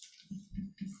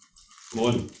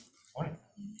Morning. Morning.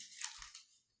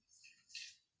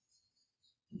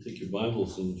 Take your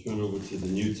Bibles and turn over to the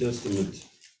New Testament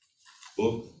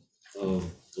book of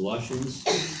Colossians.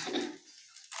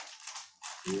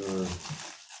 We are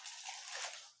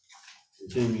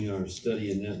continuing our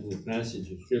study in that little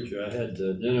passage of Scripture. I had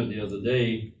dinner the other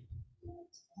day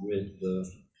with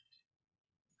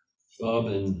Bob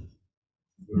and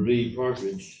Marie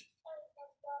Partridge,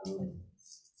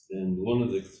 and one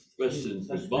of the questions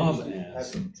that Bob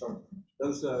asked.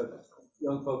 Those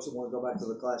young folks that want to go back to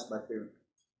the class back here.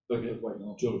 Okay,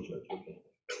 George, okay.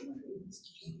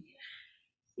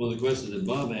 Well, the question that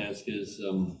Bob asked is,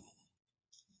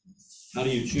 how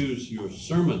do you choose your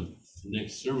sermon for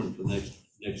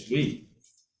next week?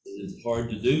 Is it hard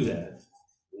to do that?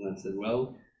 And I said,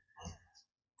 well,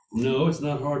 no, it's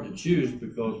not hard to choose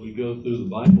because we go through the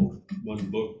Bible,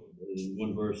 one book,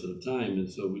 one verse at a time, and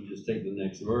so we just take the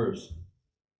next verse.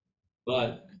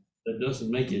 But that doesn't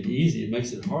make it easy. It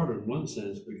makes it harder in one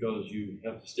sense because you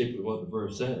have to stick with what the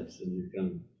verse says and you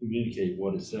kind of communicate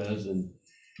what it says. And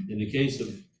in the case of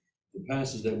the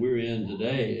passage that we're in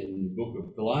today in the book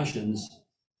of Colossians,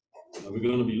 we're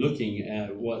going to be looking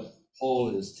at what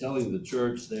Paul is telling the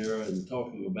church there and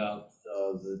talking about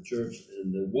the church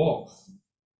and the walk,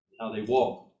 how they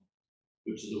walk,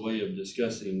 which is a way of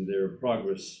discussing their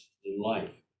progress in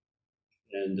life.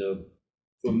 And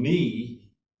for me,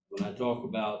 when I talk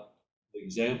about the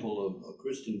example of a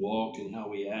Christian walk and how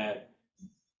we act,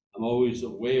 I'm always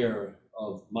aware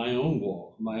of my own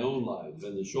walk, my own life,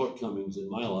 and the shortcomings in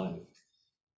my life.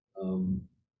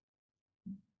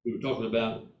 We were talking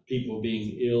about people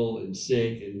being ill and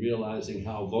sick and realizing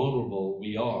how vulnerable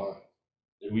we are,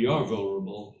 and we are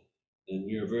vulnerable, and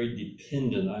we are very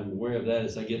dependent. I'm aware of that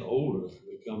as I get older.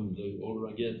 The older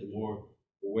I get, the more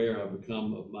aware I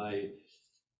become of my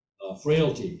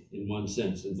frailty in one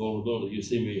sense and vulnerability. You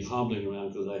see me hobbling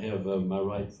around because I have my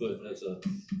right foot. I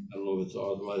don't know if it's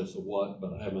arthritis or what,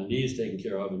 but I have my knees taken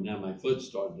care of, and now my foot's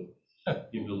starting to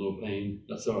give me a little pain.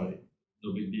 That's all right.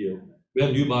 No big deal. We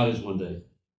have new bodies one day.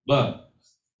 But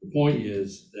the point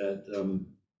is that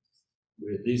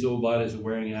these old bodies are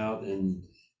wearing out, and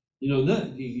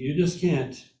you just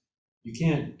can't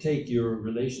take your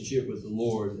relationship with the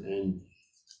Lord and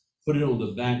put it on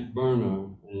the back burner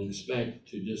and expect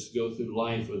to just go through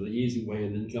life with the easy way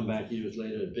and then come back years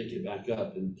later and pick it back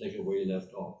up and take it where you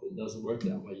left off. It doesn't work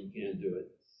that way. You can't do it.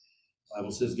 The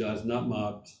Bible says God's not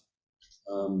mocked.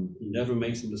 He never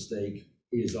makes a mistake.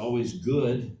 He is always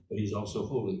good, but he's also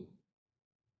holy.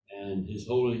 And his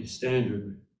holy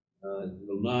standard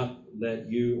will not let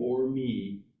you or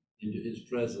me into his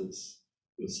presence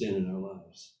with sin in our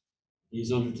lives.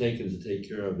 He's undertaken to take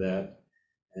care of that.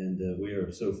 And we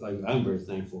are I'm very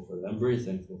thankful for that. I'm very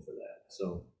thankful for that.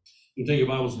 So you can take your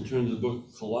Bibles and turn to the book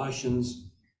of Colossians.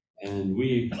 And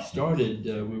we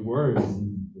were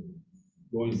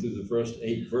going through the first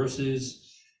 8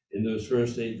 verses. In those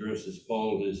first 8 verses,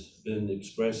 Paul has been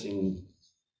expressing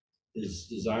his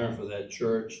desire for that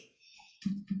church.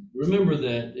 Remember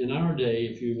that in our day,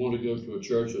 if you want to go to a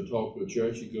church or talk to a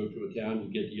church, you go to a town,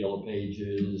 you get the yellow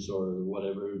pages or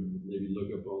whatever, maybe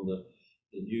look up on the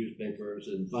newspapers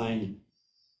and find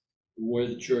where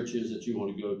the church is that you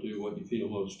want to go to, what you feel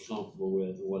most comfortable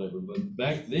with or whatever. But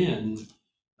back then,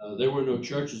 there were no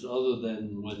churches other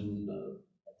than when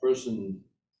a person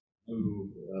who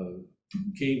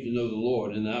came to know the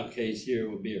Lord, in our case here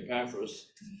would be Epaphras,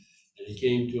 and he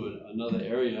came to another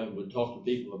area and would talk to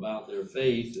people about their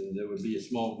faith, and there would be a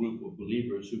small group of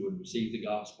believers who would receive the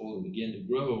gospel and begin to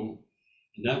grow,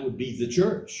 and that would be the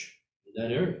church in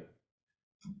that area.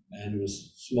 And it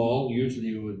was small. Usually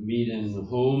it would meet in the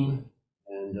home,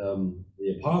 and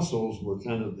the apostles were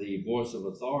kind of the voice of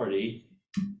authority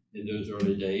in those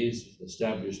early days,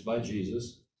 established by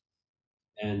Jesus.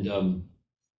 And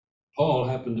Paul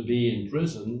happened to be in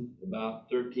prison about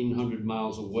 1,300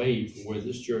 miles away from where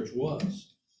this church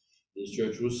was. This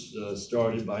church was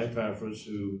started by Epaphras,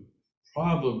 who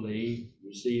probably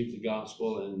received the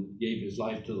gospel and gave his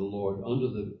life to the Lord under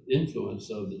the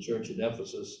influence of the church at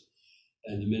Ephesus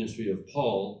and the ministry of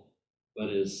Paul. But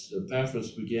as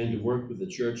Epaphras began to work with the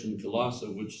church in Colossae,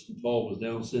 which Paul was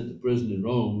now sent to prison in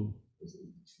Rome,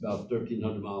 about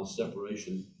 1,300 miles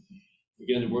separation,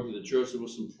 began to work with the church, there were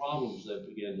some problems that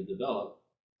began to develop.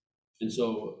 And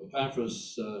so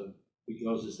Epaphras,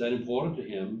 because it's that important to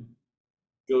him,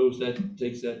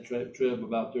 takes that trip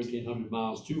about 1,300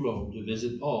 miles to Rome to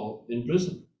visit Paul in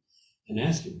prison and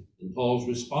ask him. And Paul's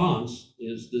response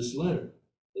is this letter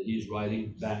that he's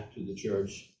writing back to the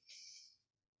church.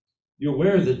 You're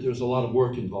aware that there's a lot of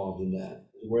work involved in that.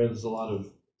 You're aware there's a lot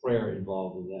of prayer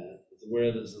involved in that. You're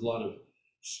aware there's a lot of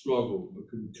struggle,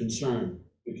 concern,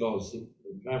 because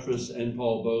Epaphras and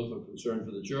Paul both are concerned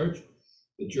for the church.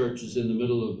 The church is in the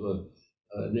middle of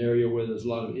an area where there's a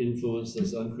lot of influence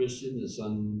that's unchristian, that's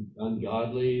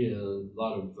ungodly, a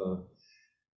lot of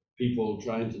people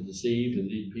trying to deceive and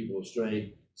lead people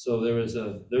astray. So there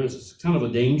is kind of a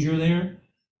danger there,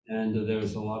 and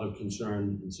there's a lot of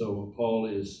concern. And so Paul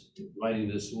is writing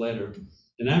this letter.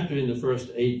 And after in the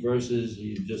first 8 verses,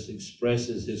 he just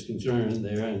expresses his concern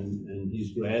there, and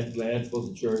he's glad for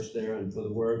the church there and for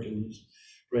the work, and he's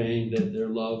praying that their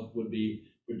love would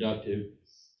be productive.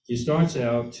 He starts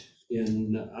out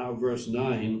in verse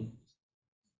 9,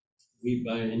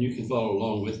 and you can follow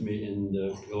along with me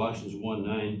in Colossians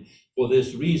 1:9. For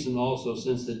this reason also,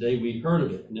 since the day we heard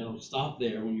of it. Now stop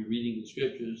there when you're reading the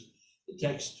scriptures. The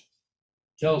text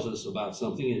tells us about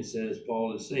something. It says,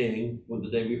 Paul is saying, when the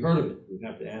day we heard of it, we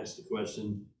have to ask the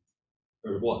question,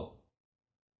 heard of what?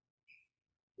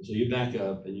 And so you back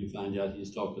up and you find out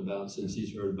he's talked about, since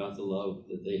he's heard about the love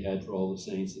that they had for all the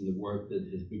saints and the work that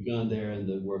has begun there and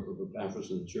the work of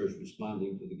Epaphras and the church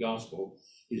responding to the gospel.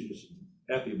 He's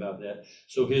happy about that.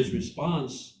 So his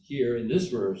response here in this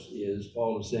verse is,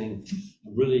 Paul is saying,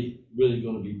 I'm really, really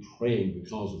going to be praying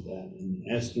because of that and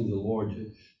asking the Lord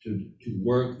to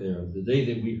work there. The day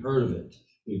that we heard of it,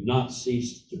 we've not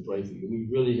ceased to pray for you.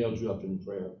 We've really held you up in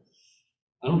prayer.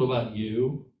 I don't know about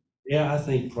you. Yeah, I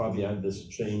think probably I'm the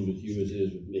same with you as it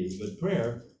is with me. But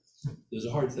prayer is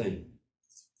a hard thing.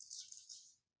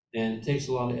 And it takes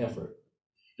a lot of effort.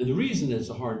 And the reason it's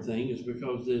a hard thing is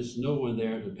because there's no one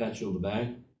there to pat you on the back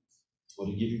or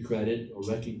to give you credit or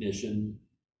recognition.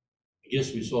 I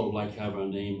guess we sort of like have our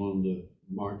name on the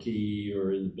marquee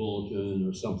or in the bulletin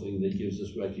or something that gives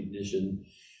us recognition.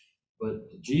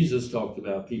 But Jesus talked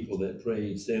about people that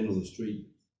prayed, stand on the street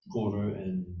corner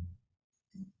and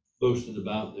boasted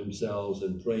about themselves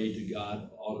and prayed to God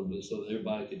audibly so that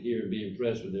everybody could hear and be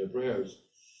impressed with their prayers.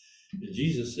 And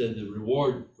Jesus said the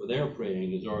reward for their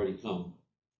praying has already come.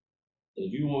 That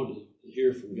if you want to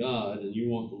hear from God and you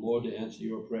want the Lord to answer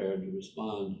your prayer and to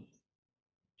respond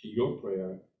to your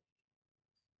prayer,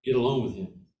 get alone with him.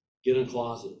 Get in a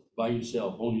closet by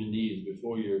yourself on your knees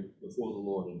before the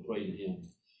Lord and pray to him.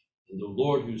 And the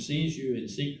Lord who sees you in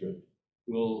secret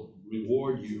will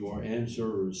reward you or answer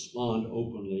or respond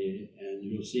openly, and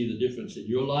you'll see the difference in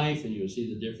your life and you'll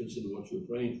see the difference in what you're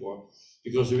praying for,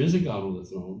 because there is a God on the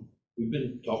throne. We've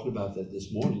been talking about that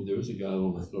this morning. There is a God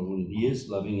on the throne, and he is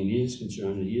loving, and he is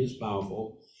concerned, and he is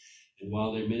powerful. And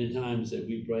while there are many times that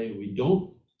we pray and we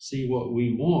don't see what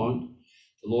we want,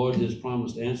 the Lord has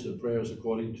promised to answer the prayers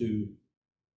according to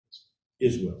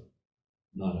his will,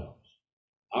 not ours.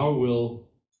 Our will,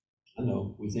 I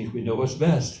know, we think we know what's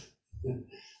best.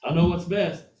 I know what's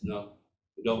best. No,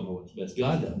 we don't know what's best.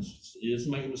 God does. He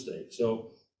doesn't make a mistake. So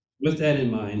with that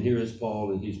in mind, here is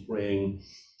Paul, and he's praying.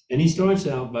 And he starts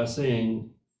out by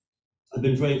saying, I've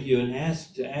been praying for you and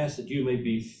ask that you may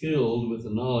be filled with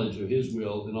the knowledge of his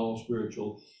will in all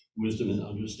spiritual wisdom and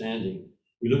understanding.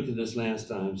 We looked at this last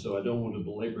time, so I don't want to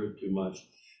belabor it too much.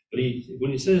 But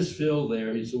when he says fill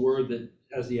there, it's a word that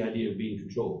has the idea of being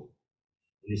controlled.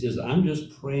 And he says, I'm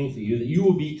just praying for you that you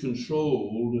will be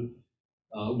controlled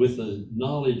with the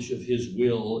knowledge of his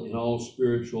will in all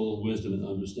spiritual wisdom and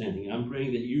understanding. I'm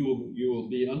praying that you will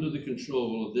be under the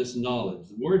control of this knowledge.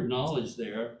 The word knowledge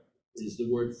there is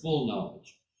the word full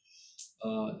knowledge.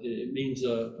 It means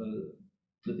an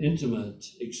intimate,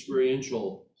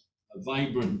 experiential,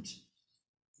 vibrant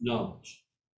knowledge.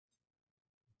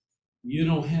 You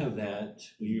don't have that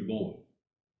when you're born.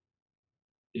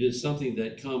 It is something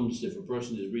that comes if a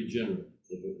person is regenerate.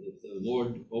 If the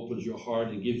Lord opens your heart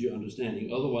and gives you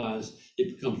understanding. Otherwise,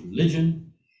 it becomes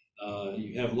religion.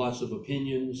 You have lots of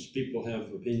opinions. People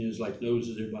have opinions like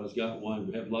noses. Everybody's got one.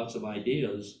 We have lots of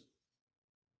ideas.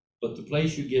 But the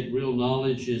place you get real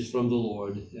knowledge is from the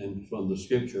Lord and from the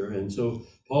scripture. And so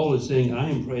Paul is saying, I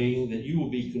am praying that you will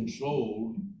be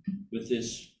controlled with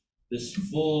this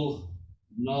full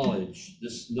knowledge,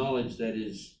 this knowledge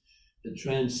that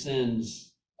transcends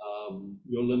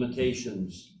your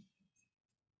limitations.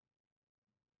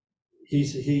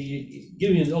 He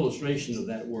giving an illustration of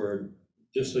that word,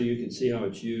 just so you can see how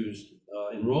it's used.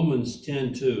 In Romans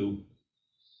 10:2,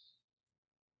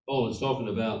 Paul is talking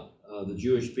about the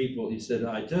Jewish people. He said,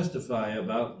 I testify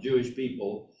about Jewish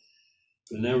people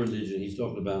in their religion. He's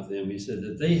talking about them. He said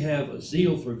that they have a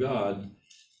zeal for God,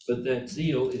 but that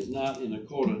zeal is not in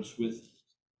accordance with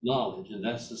knowledge. And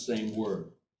that's the same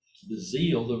word. The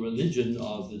zeal, the religion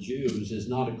of the Jews, is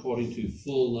not according to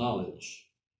full knowledge.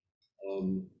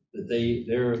 That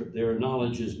their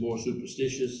knowledge is more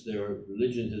superstitious. Their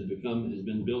religion has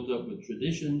been built up with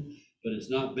tradition, but it's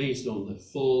not based on the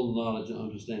full knowledge and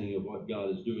understanding of what God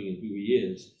is doing and who he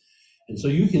is. And so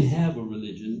you can have a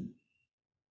religion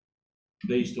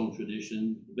based on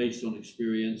tradition, based on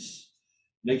experience,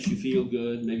 makes you feel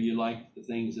good, maybe you like the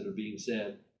things that are being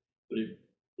said, but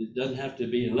it doesn't have to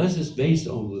be, unless it's based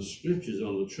on the scriptures,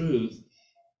 on the truth,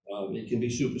 it can be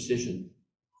superstition.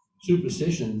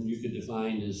 Superstition you could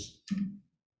define as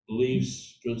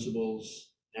beliefs, principles,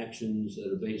 actions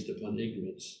that are based upon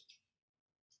ignorance.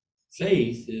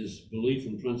 Faith is belief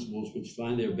in principles which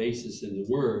find their basis in the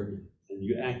word, and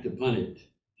you act upon it.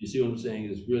 You see what I'm saying?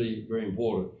 It's really very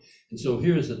important. And so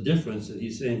here's the difference that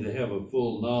he's saying they have a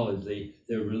full knowledge.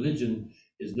 Their religion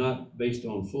is not based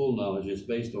on full knowledge, it's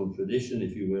based on tradition,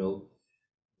 if you will.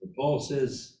 And Paul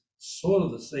says sort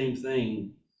of the same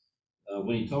thing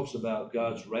when he talks about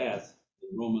God's wrath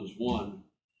in Romans 1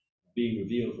 being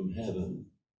revealed from heaven.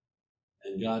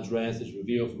 And God's wrath is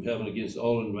revealed from heaven against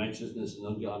all unrighteousness and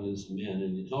ungodliness of men.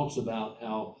 And he talks about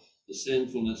how the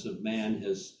sinfulness of man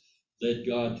has led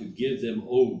God to give them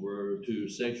over to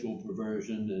sexual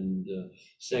perversion and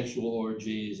sexual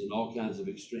orgies and all kinds of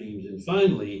extremes. And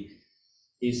finally,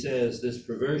 he says this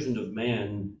perversion of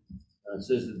man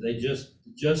says that they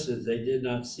just as they did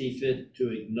not see fit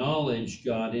to acknowledge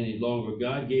God any longer,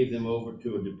 God gave them over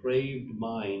to a depraved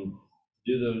mind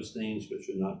to do those things which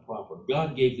are not proper.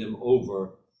 God gave them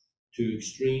over to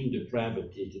extreme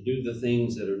depravity, to do the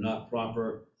things that are not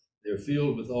proper. They're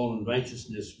filled with all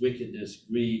unrighteousness, wickedness,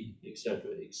 greed, etc.,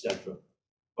 etc.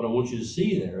 What I want you to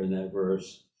see there in that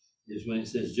verse is when it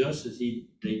says, just as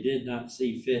they did not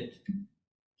see fit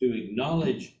to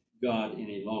acknowledge God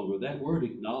any longer. That word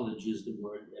acknowledge is the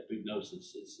word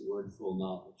epignosis. It's the word full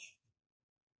knowledge.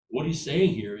 What he's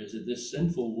saying here is that this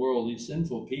sinful world, these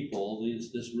sinful people,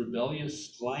 this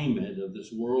rebellious climate of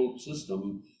this world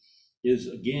system is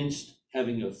against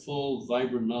having a full,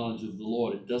 vibrant knowledge of the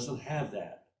Lord. It doesn't have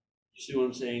that. You see what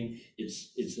I'm saying?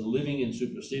 It's living in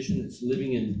superstition. It's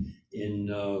living in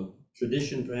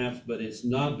tradition, perhaps, but it's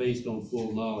not based on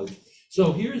full knowledge.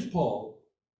 So here's Paul.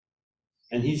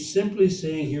 And he's simply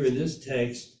saying here in this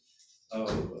text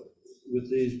with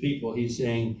these people, he's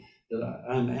saying that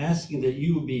I'm asking that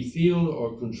you be filled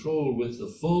or controlled with the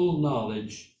full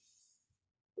knowledge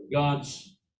of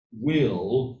God's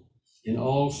will in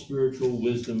all spiritual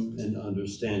wisdom and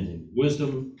understanding.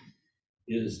 Wisdom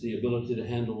is the ability to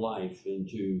handle life and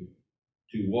to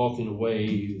walk in a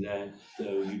way that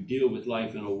you deal with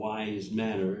life in a wise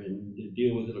manner and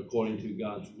deal with it according to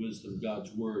God's wisdom,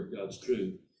 God's word, God's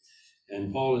truth.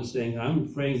 And Paul is saying,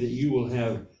 I'm praying that you will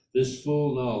have this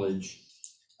full knowledge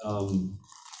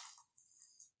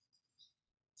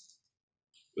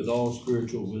with all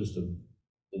spiritual wisdom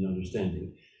and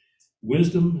understanding.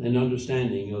 Wisdom and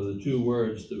understanding are the two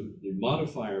words. The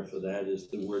modifier for that is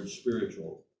the word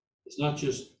spiritual. It's not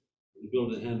just the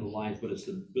ability to handle life, but it's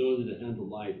the ability to handle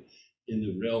life in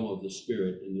the realm of the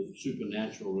spirit, in the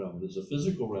supernatural realm. There's a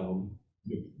physical realm.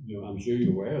 I'm sure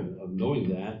you're aware of knowing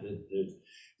that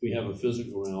we have a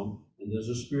physical realm and there's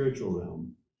a spiritual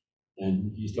realm.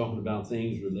 And he's talking about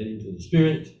things relating to the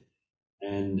spirit.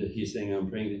 And he's saying,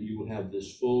 I'm praying that you will have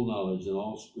this full knowledge and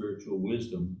all spiritual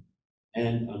wisdom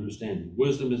and understanding.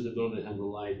 Wisdom is the ability to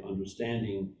handle life.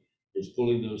 Understanding is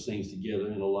pulling those things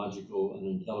together in a logical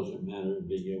and intelligent manner and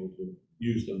being able to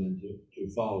use them and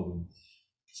to follow them.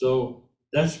 So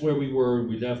that's where we were.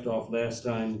 We left off last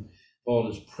time.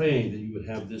 Paul is praying that you would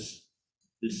have this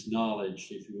knowledge,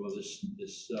 if you will,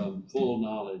 this full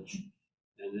knowledge,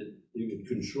 and that it would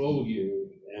control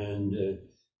you, and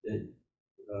that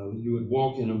you would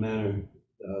walk in a manner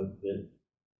that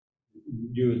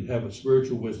you would have a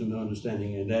spiritual wisdom and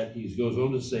understanding, and that he goes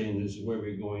on to say, and this is where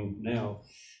we're going now,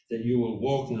 that you will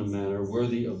walk in a manner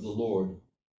worthy of the Lord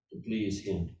to please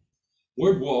him.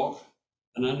 Word walk,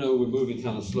 and I know we're moving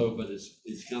kind of slow, but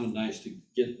it's kind of nice to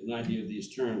get an idea of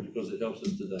these terms because it helps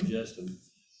us to digest them.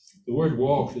 The word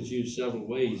walk is used several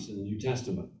ways in the New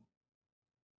Testament.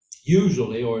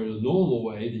 Usually, or the normal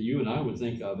way that you and I would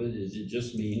think of it, is it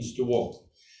just means to walk.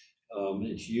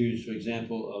 It's used, for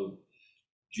example, of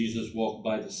Jesus walked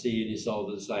by the sea and he saw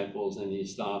the disciples and he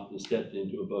stopped and stepped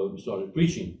into a boat and started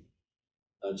preaching.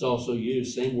 It's also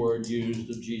used, same word used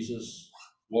of Jesus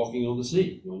walking on the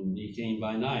sea when he came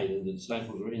by night and the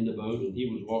disciples were in the boat and he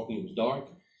was walking. It was dark.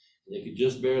 They could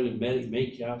just barely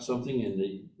make out something, and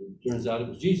it turns out it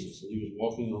was Jesus, and he was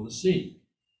walking on the sea.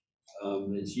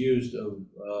 It's used of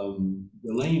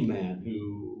the lame man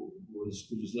who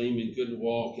was lame and couldn't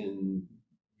walk, and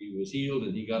he was healed,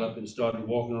 and he got up and started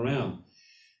walking around.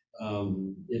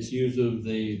 It's used of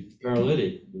the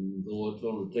paralytic when the Lord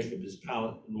told him to take up his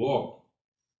pallet and walk.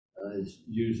 It's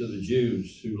used of the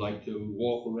Jews who like to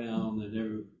walk around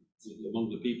and among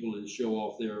the people and show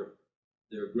off their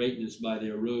greatness by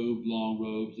their long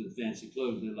robes and fancy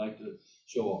clothes. They like to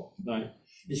show off, right?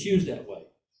 It's used that way.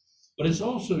 But it's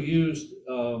also used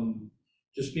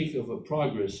to speak of a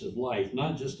progress of life,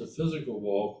 not just a physical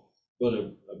walk, but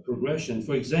a progression.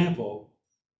 For example,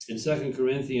 in 2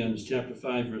 Corinthians chapter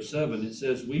 5, verse 7, it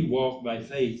says, we walk by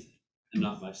faith and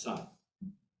not by sight.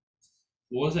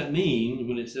 What does that mean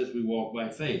when it says we walk by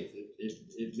faith?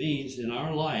 It means in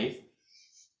our life,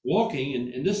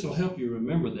 walking, and this will help you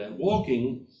remember that,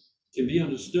 walking can be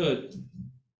understood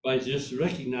by just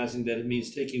recognizing that it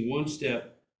means taking one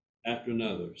step after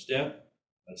another, step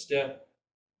by step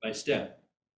by step.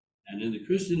 And in the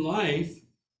Christian life,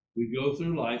 we go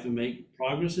through life and make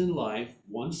progress in life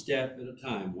one step at a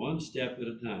time, one step at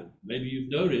a time. Maybe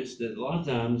you've noticed that a lot of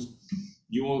times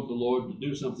you want the Lord to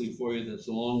do something for you that's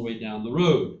a long way down the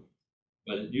road,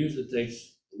 but it usually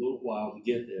takes a little while to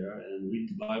get there. And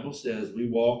the Bible says we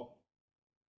walk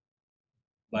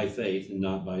by faith and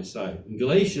not by sight. In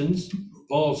Galatians,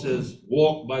 Paul says,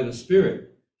 walk by the Spirit,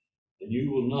 and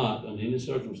you will not, under any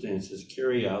circumstances,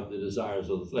 carry out the desires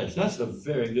of the flesh. That's a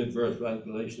very good verse, right?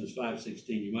 Galatians 5:16.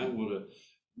 You might want to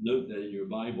note that in your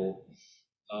Bible,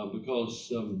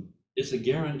 because it's a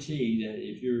guarantee that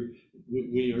if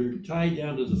we are tied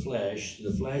down to the flesh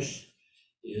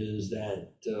is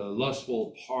that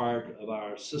lustful part of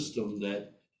our system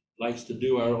that likes to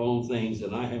do our own things,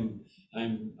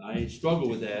 and I struggle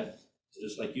with that,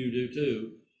 just like you do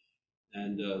too.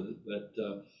 And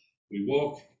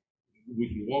we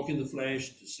can walk in the flesh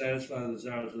to satisfy the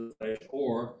desires of the flesh,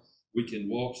 or we can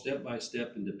walk step by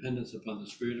step in dependence upon the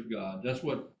Spirit of God. That's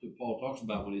what Paul talks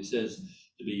about when he says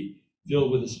to be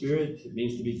filled with the Spirit. It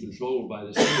means to be controlled by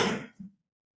the Spirit.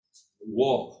 We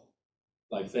walk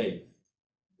by faith.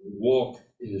 We walk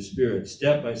in the Spirit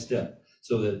step by step,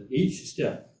 so that each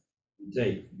step you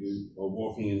take, you are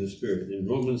walking in the Spirit. In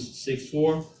Romans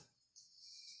 6:4,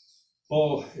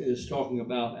 Paul is talking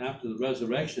about after the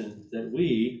resurrection that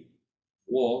we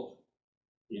walk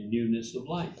in newness of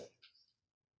life.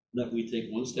 That we take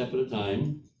one step at a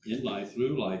time in life,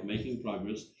 through life, making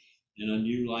progress in a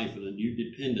new life and a new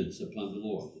dependence upon the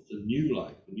Lord. It's a new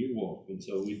life, a new walk, and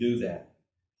so we do that.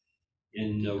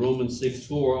 In Romans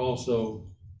 6:4 also,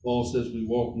 Paul says we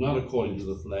walk not according to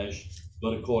the flesh,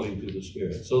 but according to the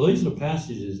Spirit. So these are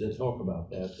passages that talk about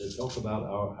that. They talk about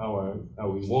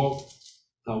how we walk,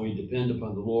 how we depend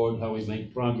upon the Lord, how we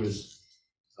make progress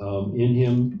in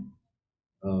Him.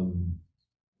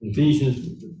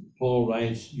 Ephesians, Paul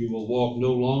writes, you will walk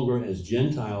no longer as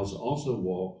Gentiles also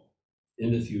walk,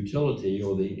 in the futility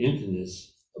or the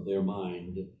emptiness of their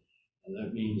mind. And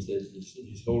that means that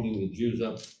he's holding the Jews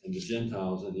up and the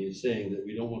Gentiles, and he's saying that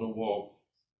we don't want to walk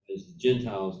as the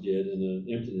Gentiles did in an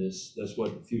emptiness. That's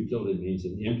what futility means,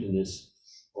 an emptiness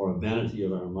or a vanity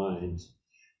of our minds.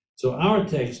 So our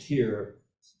text here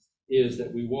is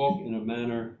that we walk in a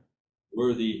manner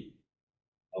worthy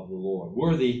of the Lord.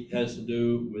 Worthy has to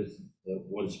do with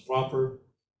what is proper,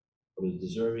 what is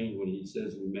deserving. When he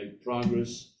says we make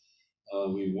progress,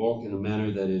 we walk in a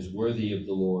manner that is worthy of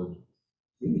the Lord.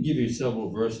 Let me give you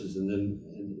several verses, and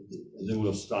then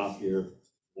we'll stop here.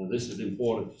 Now, this is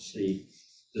important to see.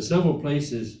 There's several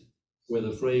places where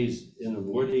the phrase in a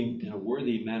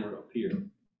worthy manner appear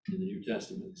in the New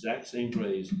Testament. Exact same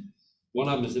phrase. One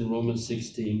of them is in Romans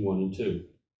 16:1 and 2.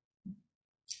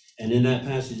 And in that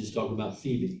passage, it's talking about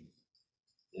Phoebe.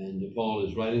 And Paul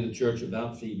is writing to the church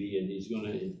about Phoebe, and he's going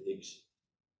to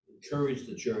encourage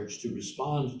the church to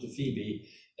respond to Phoebe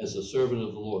as a servant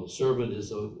of the Lord. Servant is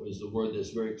the word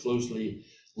that's very closely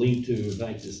linked to, in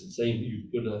fact, it's the same, you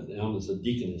put it down as a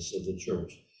deaconess of the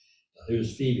church.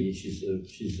 Here's Phoebe.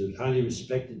 She's a highly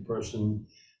respected person.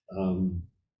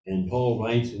 And Paul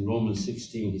writes in Romans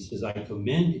 16, he says, I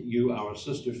commend you, our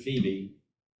sister Phoebe,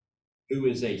 who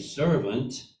is a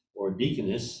servant or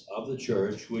deaconess of the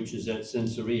church, which is at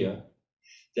Caesarea,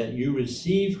 that you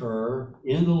receive her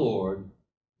in the Lord,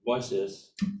 watch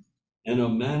this, in a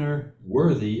manner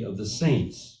worthy of the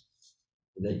saints,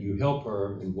 and that you help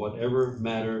her in whatever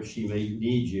matter she may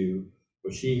need you,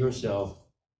 for she herself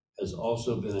has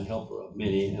also been a helper of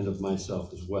many and of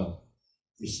myself as well.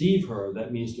 Receive her,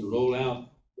 that means to roll out,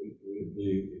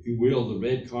 if you will, the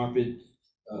red carpet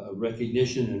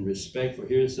recognition and respect, for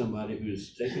here's somebody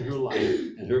who's taken her life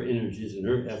and her energies and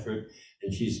her effort,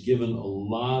 and she's given a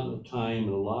lot of time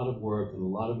and a lot of work and a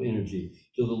lot of energy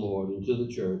to the Lord and to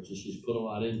the church, and she's put a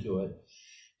lot into it.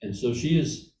 And so she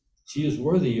is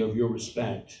worthy of your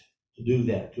respect to do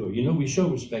that to her. You know, we show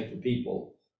respect to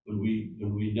people when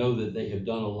we know that they have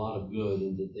done a lot of good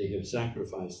and that they have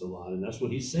sacrificed a lot. And that's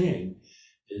what he's saying,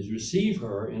 is receive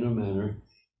her in a manner,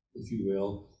 if you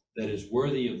will, that is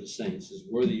worthy of the saints, is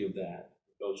worthy of that,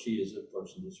 because she is a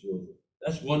person that's worthy.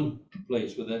 That's one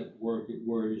place where that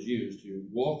word is used, to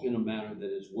walk in a manner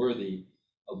that is worthy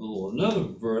of the Lord. Another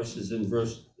verse is in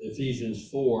Ephesians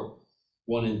 4,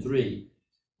 1 and 3,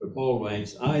 where Paul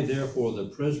writes, I therefore, the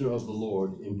prisoner of the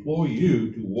Lord, implore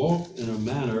you to walk in a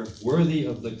manner worthy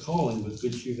of the calling with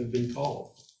which you have been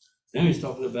called. Now he's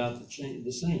talking about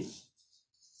the saints.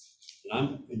 And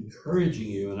I'm encouraging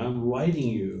you, and I'm writing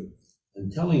you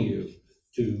and telling you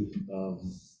to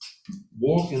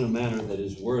walk in a manner that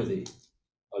is worthy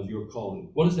of your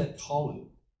calling. What is that calling?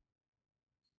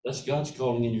 That's God's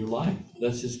calling in your life.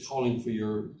 That's his calling for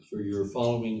your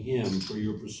following him, for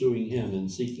your pursuing him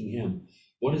and seeking him.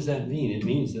 What does that mean? It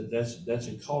means that that's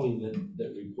a calling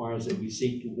that requires that we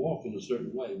seek to walk in a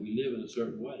certain way. We live in a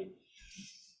certain way.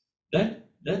 That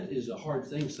is a hard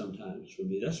thing sometimes for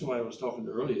me. That's why I was talking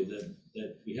earlier that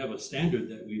we have a standard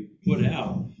that we put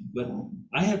out, but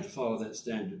I have to follow that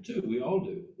standard too. We all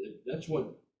do. That's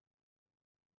what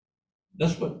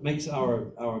makes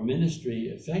our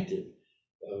ministry effective.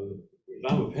 If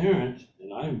I'm a parent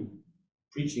and I'm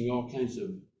preaching all kinds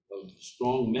of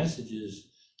strong messages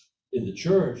in the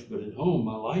church, but at home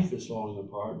my life is falling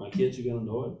apart, my kids are going to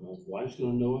know it, my wife's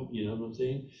going to know it, you know what I'm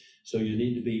saying? So you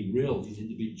need to be real, you need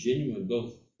to be genuine,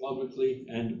 both publicly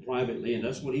and privately, and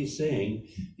that's what he's saying.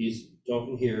 He's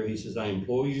talking here, he says, I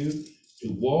implore you to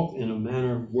walk in a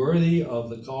manner worthy of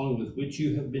the calling with which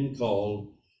you have been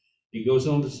called. He goes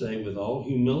on to say, with all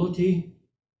humility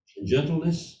and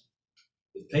gentleness,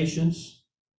 with patience,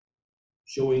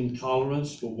 showing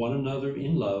tolerance for one another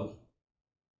in love,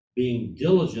 being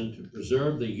diligent to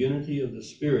preserve the unity of the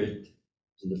Spirit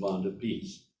in the bond of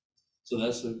peace. So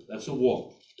that's a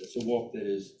walk. That's a walk that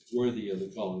is worthy of the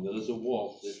calling. That is a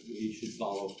walk that we should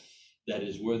follow, that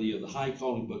is worthy of the high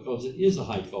calling, because it is a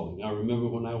high calling. I remember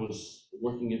when I was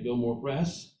working at Billmore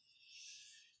Press,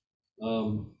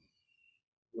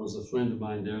 there was a friend of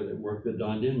mine there that worked with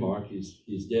Don Denmark.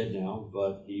 He's dead now,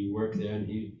 but he worked there, and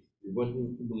he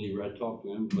wasn't a believer. I talked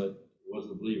to him, but he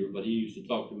wasn't a believer, but he used to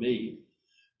talk to me.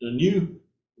 The new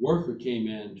worker came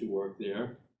in to work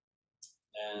there,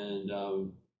 and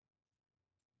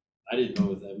I didn't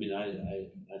know that. I mean, I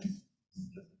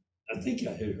think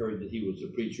I had heard that he was a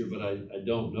preacher, but I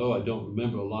don't know. I don't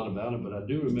remember a lot about him, but I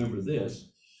do remember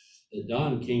this, that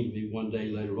Don came to me one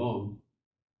day later on,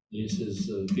 and he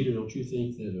says, Peter, don't you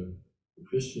think that a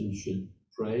Christian should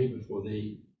pray before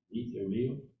they eat their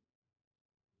meal?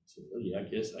 I said, well, yeah, I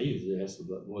guess I usually ask the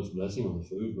Lord's blessing on the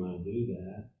food when I do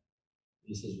that.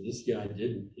 He says, well, this guy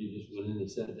didn't. He just went in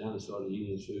and sat down and started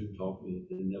eating his food and talking,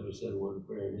 and never said a word of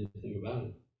prayer or anything about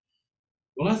it.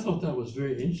 Well, I thought that was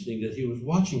very interesting, that he was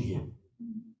watching him,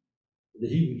 that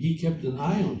he kept an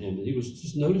eye on him, that he was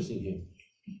just noticing him.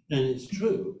 And it's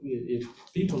true. If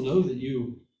people know that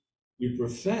you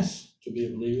profess to be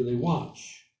a believer, they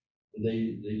watch, and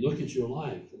they look at your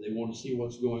life, and they want to see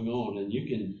what's going on, and you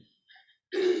can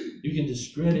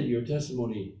discredit your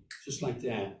testimony just like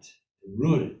that and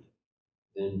ruin it.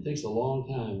 And it takes a long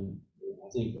time, I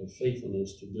think, of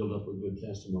faithfulness to build up a good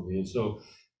testimony. And so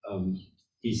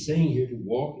he's saying here to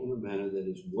walk in a manner that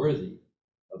is worthy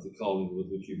of the calling with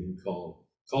which you've been called.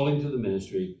 Calling to the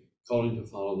ministry, calling to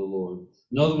follow the Lord.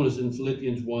 Another one is in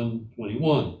Philippians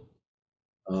 1:21.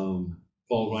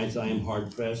 Paul writes, I am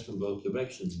hard pressed from both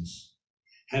directions.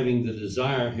 Having the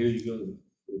desire, here you go to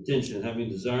attention, having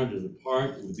desire to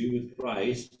depart and to be with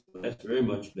Christ, that's very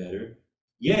much better.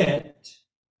 Yet,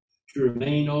 to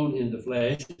remain on in the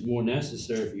flesh is more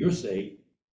necessary for your sake.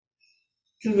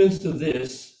 Convinced of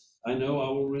this, I know I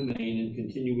will remain and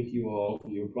continue with you all for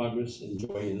your progress and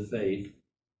joy in the faith,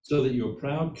 so that your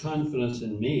proud confidence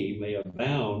in me may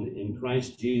abound in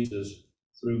Christ Jesus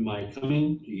through my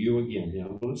coming to you again. Now,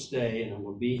 I'm going to stay, and I'm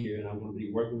going to be here, and I'm going to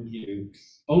be working with you.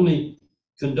 Only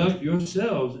conduct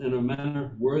yourselves in a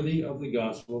manner worthy of the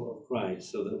gospel of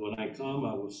Christ, so that when I come,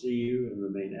 I will see you and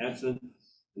remain absent,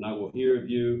 and I will hear of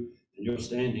you, and you're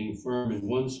standing firm in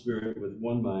one spirit with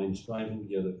one mind, striving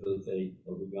together for the faith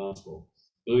of the gospel.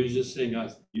 So he's just saying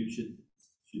you should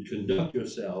conduct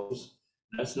yourselves.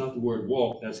 That's not the word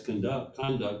walk, that's conduct,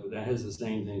 but that has the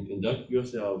same thing. Conduct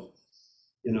yourselves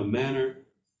in a manner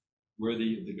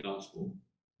worthy of the gospel.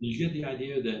 You get the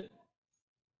idea that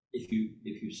if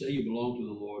you say you belong to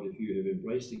the Lord, if you have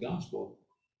embraced the gospel,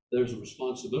 there's a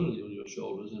responsibility on your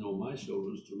shoulders and on my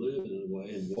shoulders to live in a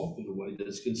way and walk in a way that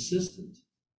is consistent.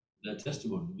 That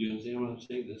testimony. Do you understand what I'm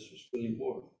saying? This is really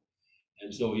important.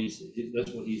 And so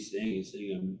that's what he's saying. He's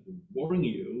saying, I'm warning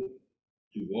you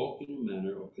to walk in a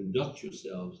manner or conduct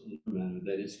yourselves in a manner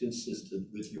that is consistent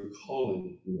with your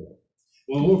calling.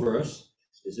 One more verse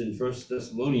is in 1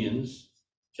 Thessalonians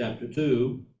chapter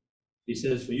 2, He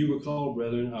says, for you were called,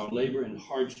 brethren, our labor and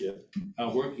hardship,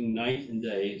 our working night and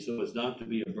day, so as not to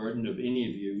be a burden of any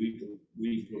of you.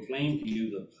 We proclaim to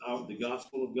you the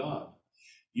gospel of God.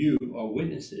 You are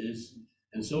witnesses,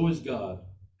 and so is God,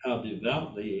 how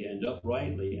devoutly and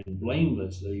uprightly and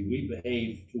blamelessly we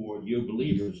behave toward your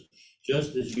believers,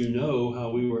 just as you know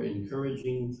how we were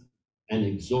encouraging and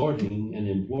exhorting and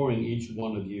imploring each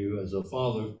one of you as a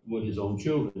father would his own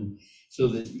children, so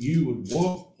that you would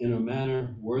walk in a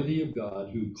manner worthy of God,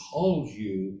 who calls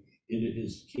you into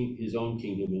his own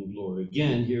kingdom and glory.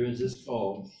 Again, here is this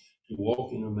call to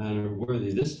walk in a manner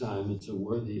worthy. This time it's a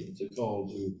call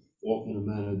to walk in a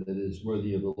manner that is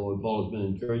worthy of the Lord. Paul has been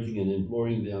encouraging and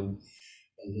imploring them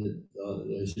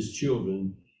as his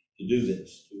children to do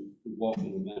this, to walk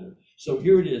in a manner. So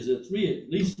here it is, at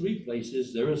least three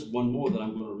places. There is one more that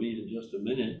I'm going to read in just a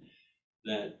minute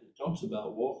that talks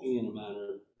about walking in a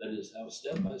manner that is how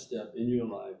step by step in your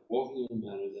life, walking in a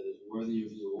manner that is worthy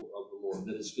of the Lord,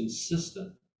 that is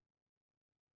consistent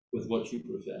with what you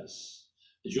profess.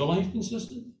 Is your life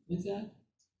consistent with that?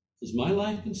 Is my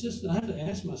life consistent? I have to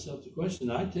ask myself the question.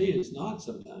 I tell you, it's not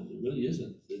sometimes. It really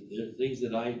isn't. There are things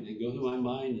that go through my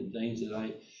mind and things that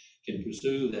I can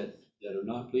pursue that are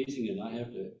not pleasing, and I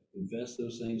have to confess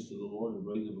those things to the Lord and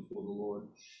bring them before the Lord,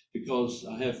 because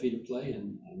I have feet of clay,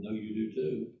 and I know you do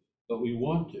too. But we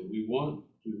want to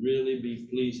really be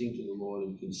pleasing to the Lord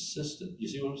and consistent. You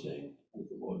see what I'm saying? With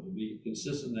the Lord, to be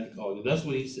consistent in that calling. That's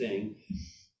what he's saying,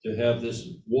 to have this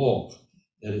walk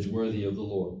that is worthy of the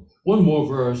Lord. One more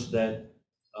verse that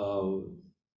I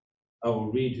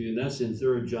will read to you, and that's in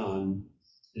 3 John.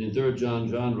 And in 3 John,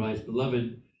 John writes,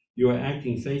 beloved, you are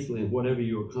acting faithfully in whatever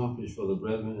you accomplish for the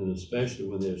brethren, and especially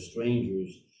when they're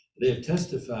strangers. They have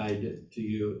testified to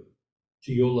your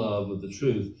love of the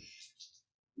truth.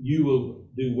 You will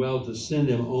do well to send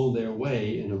them on their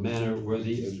way in a manner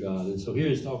worthy of God. And so here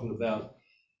he's talking about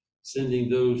sending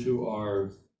those who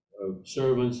are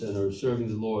servants and are serving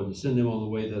the Lord, to send them on the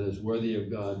way that is worthy of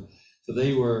God. So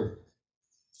they went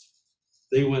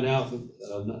out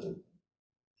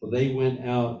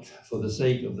for the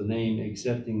sake of the name,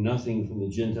 accepting nothing from the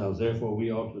Gentiles. Therefore,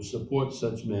 we ought to support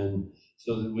such men,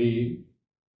 so that we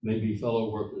may be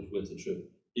fellow workers with the truth.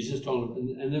 He's just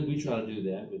talking, and then we try to do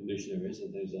that with missionaries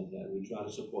and things like that. We try to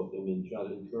support them and try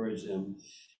to encourage them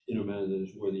in a manner that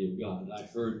is worthy of God. I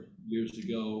heard years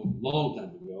ago, long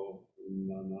time ago,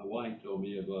 my wife told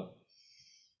me of a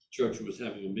church who was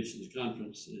having a missions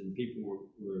conference, and people were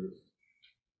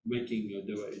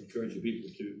they were encouraging people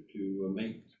to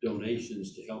make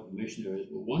donations to help the missionaries.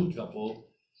 But one couple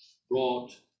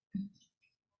brought,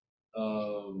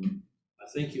 I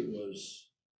think it was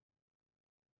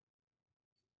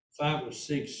 5 or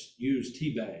 6 used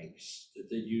tea bags that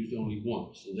they'd used only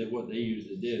once. And what they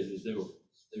usually did is they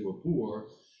were poor,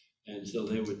 and so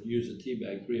they would use a tea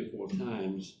bag 3 or 4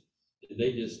 times. And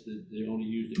they only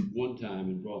used it one time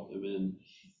and brought them in.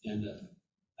 And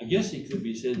I guess it could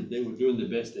be said that they were doing the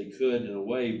best they could in a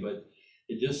way, but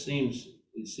it seems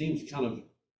kind of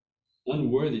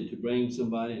unworthy to bring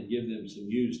somebody and give them some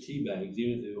used tea bags,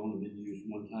 even if they've only been used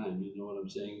one time. You know what I'm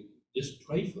saying? Just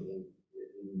pray for them,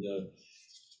 and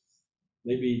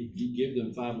maybe you give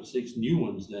them 5 or 6 new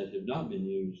ones that have not been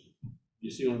used.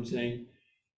 You see what I'm saying?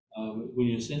 When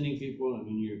you're sending people and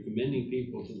when you're commending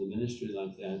people to the ministry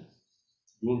like that,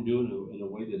 you want to do it in a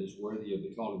way that is worthy of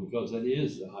the calling, because that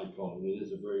is a high calling. It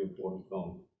is a very important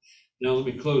calling. Now, let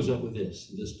me close up with this.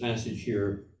 This passage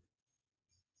here,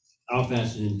 our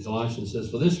passage in Colossians says,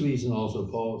 for this reason also,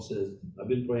 Paul says, I've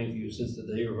been praying for you since the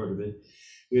day you heard of it.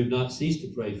 We have not ceased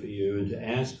to pray for you and to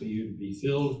ask for you to be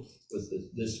filled with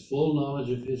this full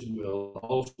knowledge of his will,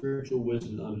 all spiritual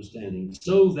wisdom and understanding,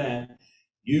 so that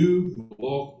you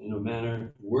walk in a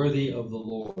manner worthy of the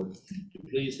Lord, to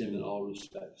please him in all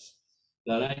respects.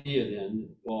 That idea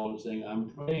then, Paul is saying, I'm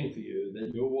praying for you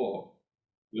that your walk,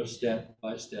 your step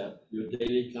by step, your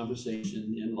daily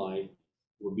conversation in life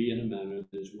will be in a manner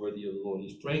that is worthy of the Lord.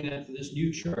 He's praying that for this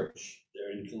new church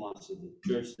there in Colossae,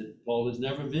 the church that Paul has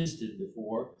never visited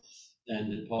before, and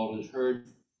that Paul has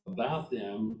heard about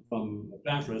them from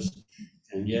Epaphras,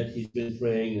 and yet he's been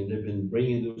praying, and they've been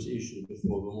bringing those issues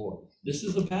before the Lord. This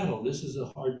is a battle. This is a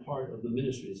hard part of the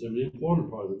ministry. It's an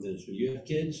important part of the ministry. You have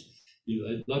kids.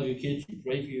 You love your kids, you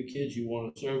pray for your kids, you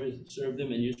want to serve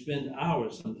them, and you spend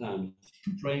hours sometimes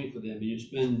praying for them, and you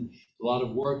spend a lot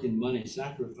of work and money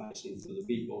sacrificing for the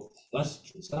people.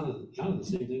 It's kind of the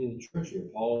same thing in the church here.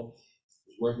 Paul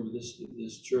was working with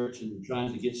this church and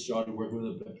trying to get started working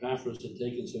with Epaphras, had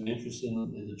taken some interest in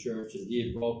the church, and he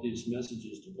had brought these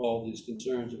messages to Paul, these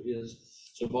concerns of his.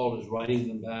 So Paul is writing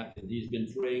them back, and he's been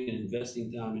praying and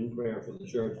investing time in prayer for the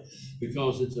church,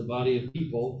 because it's a body of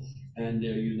people. and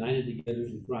they're united together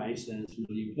in Christ, and it's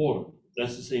really important.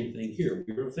 That's the same thing here.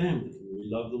 We're a family. We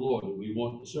love the Lord, and we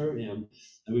want to serve Him,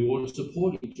 and we want to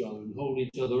support each other and hold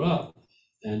each other up,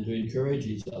 and to encourage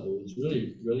each other. It's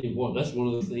really, really important. That's one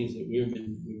of the things that we've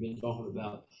been talking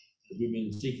about. We've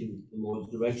been seeking the Lord's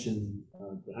direction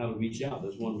for how to reach out.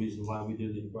 That's one reason why we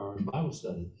do the Empowering Bible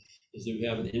Study, is that we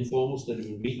have an informal study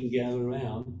where we can gather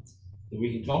around, and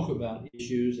we can talk about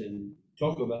issues and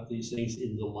talk about these things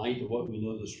in the light of what we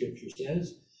know the Scripture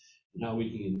says, and how we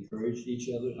can encourage each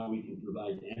other, how we can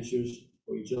provide answers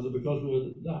for each other, because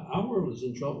our world is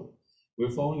in trouble. We're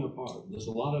falling apart. There's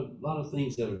a lot of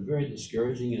things that are very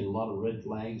discouraging, and a lot of red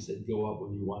flags that go up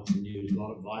when you watch the news. A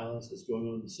lot of violence that's going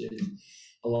on in the cities,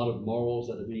 a lot of morals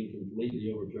that are being completely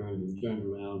overturned and turned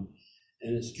around,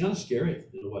 and it's kind of scary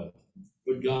in a way.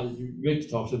 But God, Rick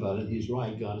talks about it. He's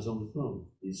right. God is on the throne.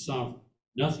 He's sovereign.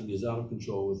 Nothing is out of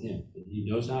control with Him. And He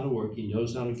knows how to work. He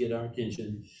knows how to get our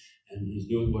attention, and He's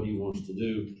doing what He wants to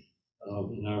do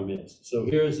in our midst. So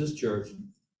here is this church.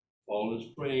 Paul is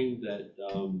praying that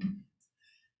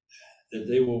that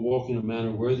they will walk in a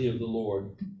manner worthy of the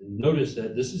Lord. And notice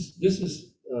that this is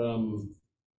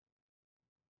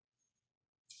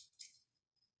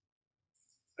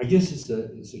I guess it's a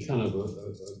kind of a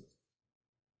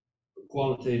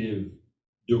qualitative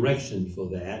direction for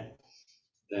that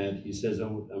he says,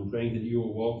 I'm praying that you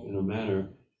will walk in a manner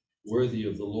worthy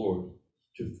of the Lord,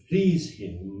 to please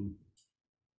Him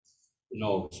in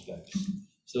all respects,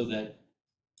 so that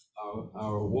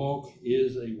our walk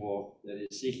is a walk that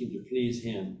is seeking to please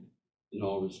Him in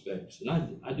all respects.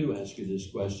 And I do ask you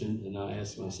this question, and I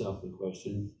ask myself the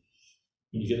question,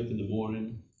 when you get up in the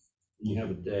morning, and you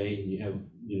have a day, and you have,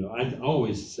 I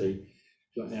always say,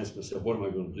 to ask myself, what am I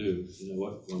going to do?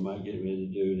 What am I getting ready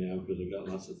to do now? Because I've got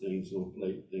lots of things on the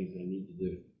plate, things I need to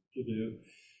do.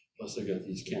 Plus, I got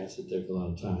these cats that take a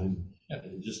lot of time,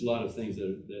 and just a lot of things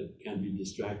that can be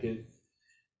distracted.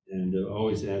 And I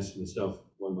always ask myself,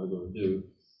 what am I going to do?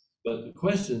 But the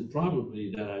question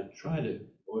probably that I try to,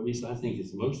 or at least I think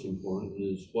is the most important,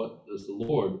 is what does the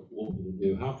Lord want me to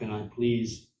do? How can I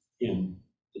please Him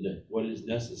today? What is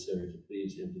necessary to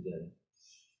please Him today?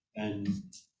 And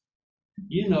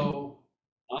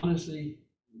honestly,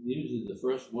 usually the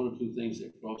first one or two things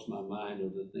that cross my mind are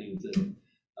the things that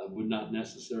I would not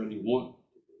necessarily want.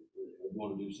 I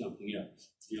want to do something else.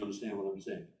 You understand what I'm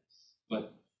saying?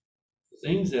 But the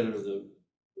things that are the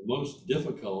most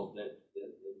difficult,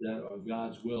 that are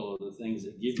God's will, are the things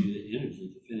that give you the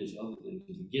energy to finish other things.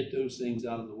 If you get those things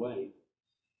out of the way,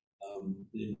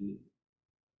 then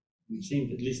we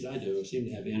seem, at least I do, I seem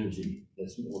to have energy.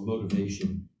 That's more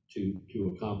motivation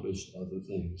to accomplish other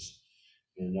things.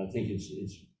 And I think it's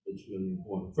really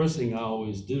important. First thing I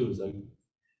always do is I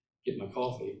get my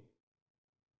coffee,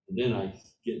 and then I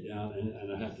get down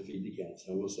and I have to feed the cats.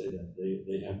 I will say that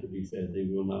they have to be fed. They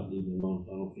will not leave me alone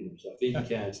if I don't feed them. So I feed the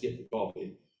cats, get the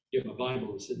coffee, get my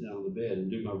Bible, and sit down on the bed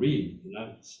and do my reading. And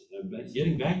I'm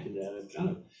getting back to that. I've kind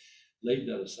of laid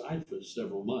that aside for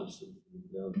several months.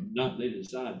 Not laid it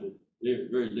aside, but very,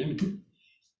 very limited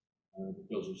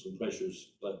because of some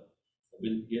pressures. But I've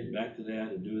been getting back to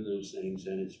that and doing those things,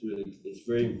 and it's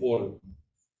very important.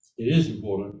 It is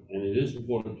important, and it is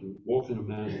important to walk in a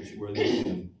manner that's worthy of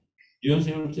Him. Do you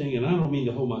understand what I'm saying? And I don't mean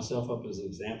to hold myself up as an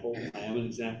example. I am an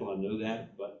example, I know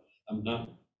that, but I'm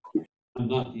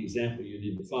not the example you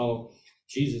need to follow.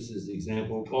 Jesus is the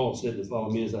example. Paul said to follow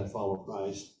me as I follow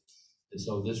Christ. And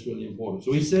so this is really important.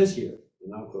 So he says here,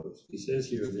 in our quotes, he says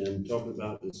here then, talking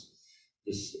about this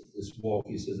walk,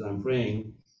 he says, I'm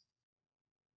praying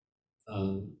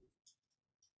that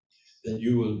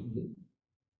you will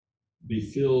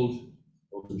be filled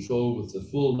or controlled with the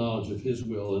full knowledge of His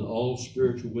will and all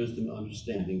spiritual wisdom and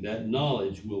understanding. That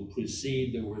knowledge will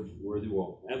precede the worthy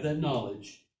walk. Have that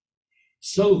knowledge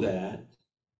so that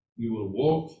you will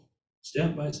walk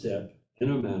step by step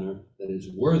in a manner that is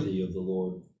worthy of the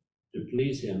Lord, to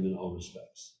please Him in all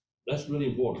respects. That's really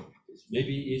important. It's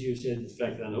maybe easier said, in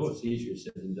fact, I know it's easier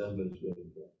said than done, but it's really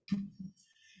important.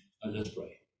 Let's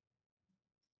pray.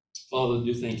 Father, I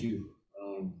do thank you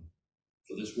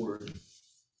for this word.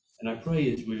 And I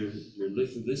pray as we're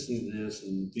listening to this,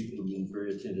 and people have been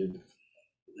very attentive,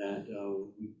 that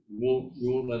we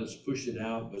won't let us push it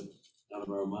out, but out of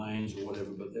our minds or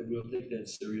whatever, but that we'll take that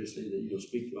seriously, that you'll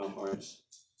speak to our hearts.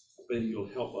 I pray that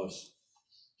you'll help us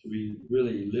to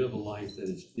really live a life that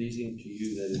is pleasing to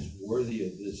you, that is worthy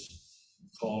of this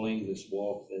calling, this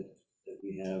walk that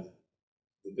we have.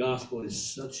 The gospel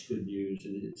is such good news,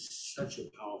 and it's such a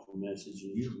powerful message,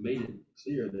 and you've made it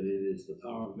clear that it is the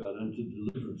power of God unto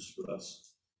deliverance for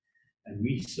us. And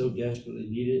we so desperately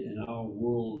need it, and our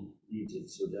world needs it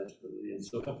so desperately. And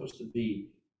so help us to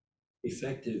be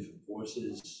effective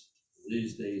voices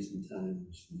these days and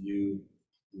times for you,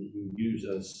 and that you use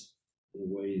us in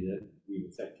a way that be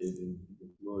effective and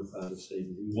glorify the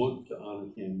Savior. We want to honor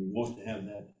him. We want to have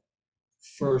that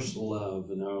first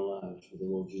love in our lives for the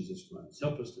Lord Jesus Christ.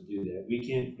 Help us to do that. We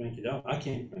can't crank it up. I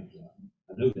can't crank it up.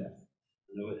 I know that.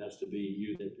 I know it has to be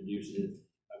you that produces it.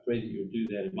 I pray that you'll do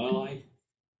that in my life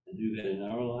and do that in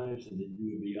our lives, and that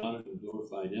you will be honored and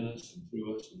glorified in us and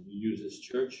through us, and you use this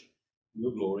church for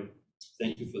your glory.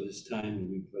 Thank you for this time, and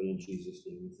we pray in Jesus'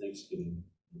 name with thanksgiving.